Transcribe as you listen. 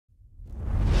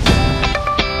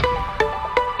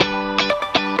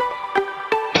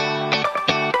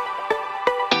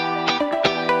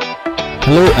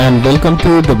Hello and welcome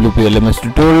to WPLMS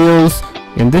tutorials.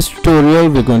 In this tutorial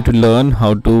we're going to learn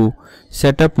how to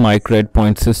set up MyCred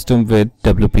point system with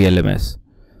WPLMS.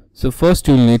 So first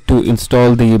you'll need to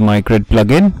install the MyCred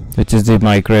plugin, which is the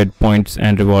MyCred points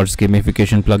and rewards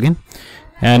gamification plugin,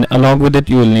 and along with it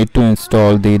you will need to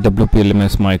install the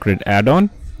WPLMS MyCred add-on.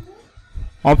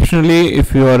 Optionally,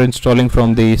 if you are installing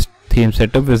from the theme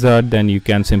setup wizard, then you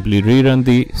can simply rerun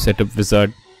the setup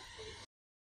wizard.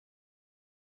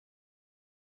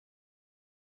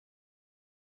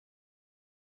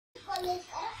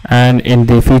 And in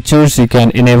the features you can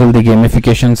enable the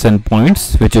gamifications and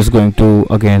points, which is going to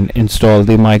again install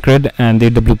the MyCred and the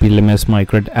WPLMS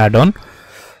MyCred add-on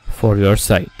for your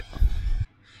site.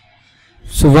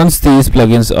 So once these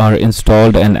plugins are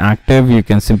installed and active, you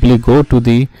can simply go to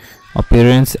the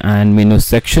appearance and menu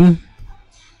section,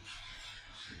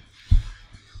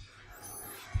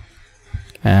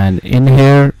 and in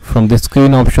here from the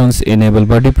screen options enable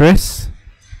body press,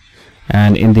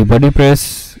 and in the body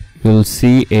press you'll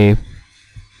see a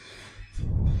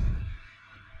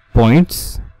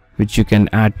points which you can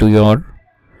add to your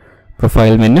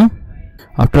profile menu.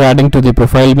 After adding to the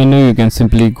profile menu, you can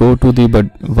simply go to the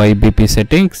YBP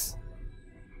settings,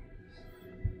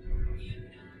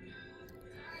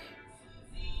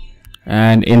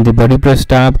 and in the body press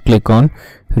tab click on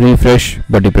refresh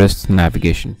body press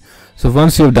navigation. So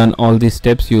once you've done all these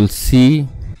steps, you'll see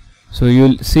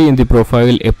in the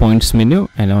profile a points menu,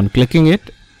 and on clicking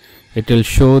it, it will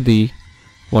show the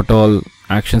what all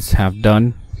actions have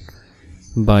done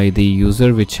by the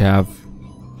user which have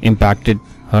impacted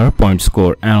her point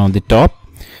score, and on the top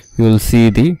you will see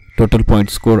the total point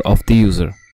score of the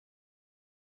user.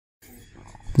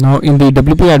 Now in the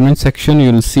WP admin section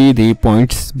you will see the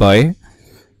points by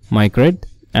MyCred,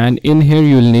 and in here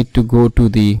you will need to go to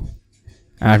the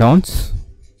add-ons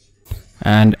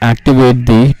and activate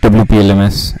the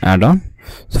WPLMS add-on.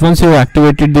 So once you have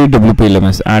activated the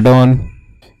WPLMS add-on,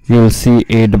 you will see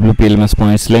a WPLMS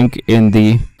points link in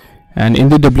the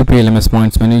WPLMS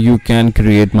points menu. You can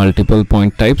create multiple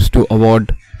point types to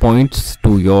award points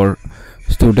to your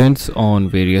students on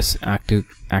various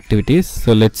activities.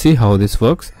 So let's see how this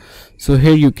works. So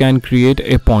here you can create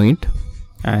a point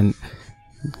and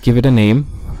give it a name,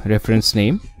 reference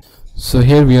name. So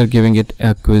here we are giving it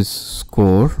a quiz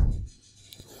score.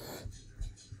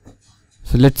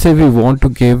 So let's say we want to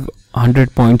give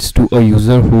 100 points to a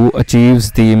user who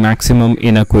achieves the maximum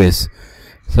in a quiz.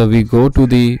 So we go to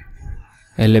the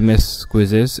LMS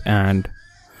quizzes, and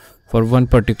for one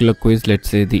particular quiz, let's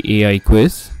say the AI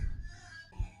quiz,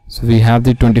 so we have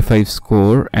the 25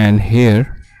 score, and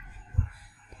here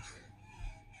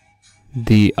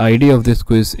the ID of this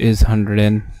quiz is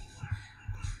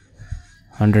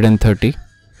 130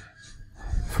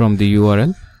 from the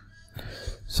URL.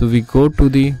 So we go to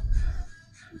the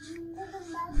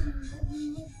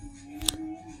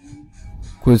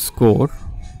quiz score,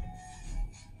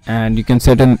 and you can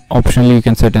set an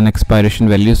expiration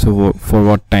value, so for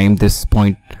what time this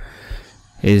point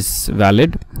is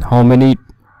valid, how many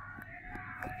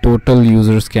total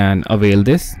users can avail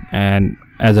this, and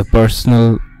as a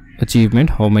personal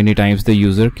achievement how many times the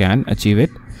user can achieve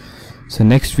it. So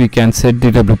next we can set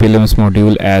the WPLMS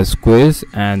module as quiz,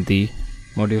 and the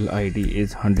module ID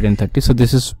is 130. so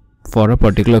this is for a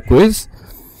particular quiz,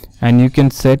 and you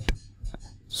can set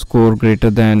score greater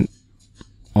than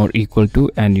or equal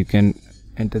to, and you can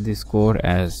enter the score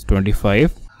as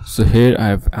 25. So here I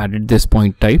have added this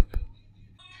point type.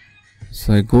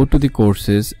 So I go to the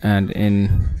courses, and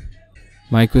in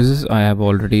my quizzes I have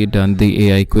already done the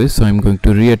AI quiz, so I'm going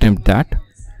to reattempt that.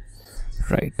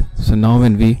 Right, so now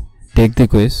when we take the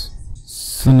quiz,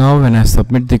 so now when I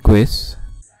submit the quiz,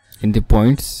 in the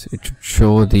points it should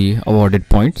show the awarded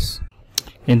points.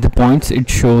 In the points it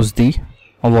shows the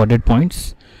awarded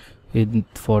points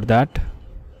for that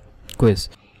quiz.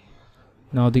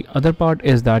 Now the other part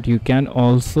is that you can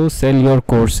also sell your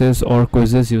courses or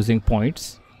quizzes using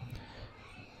points.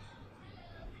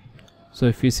 So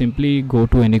if you simply go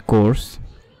to any course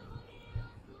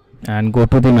and go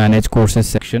to the manage courses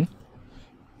section,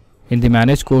 in the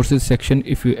manage courses section,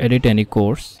 if you edit any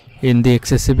course, in the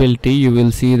accessibility you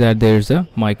will see that there is a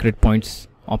MyCred points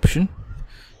option,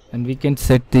 and we can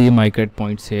set the MyCred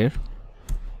points here.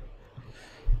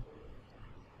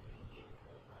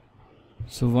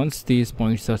 So once these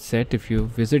points are set, if you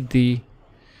visit the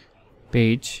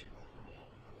page,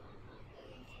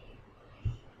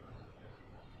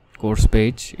 course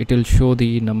page, it will show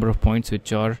the number of points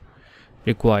which are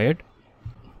required.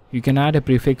 You can add a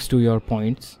prefix to your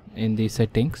points in the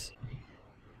settings.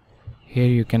 Here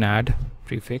you can add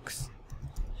prefix,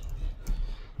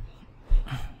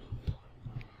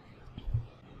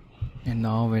 And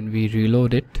now when we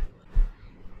reload it,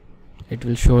 it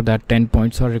will show that 10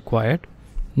 points are required.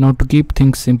 Now to keep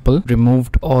things simple,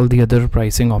 removed all the other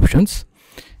pricing options.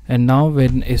 And now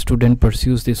when a student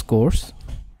pursues this course,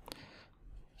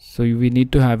 so we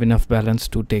need to have enough balance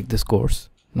to take this course.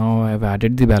 Now I have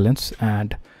added the balance,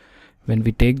 and when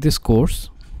we take this course,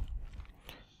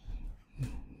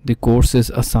 the course is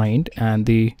assigned and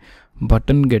the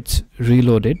button gets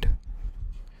reloaded,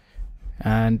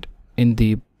 and in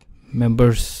the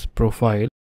members profile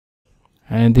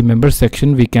and in the members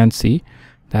section we can see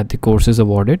that the course is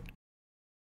awarded,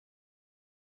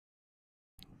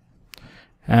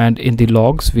 and in the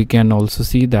logs we can also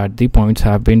see that the points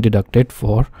have been deducted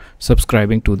for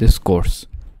subscribing to this course.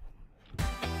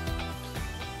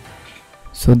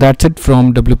 So that's it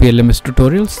from WPLMS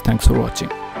tutorials. Thanks for watching.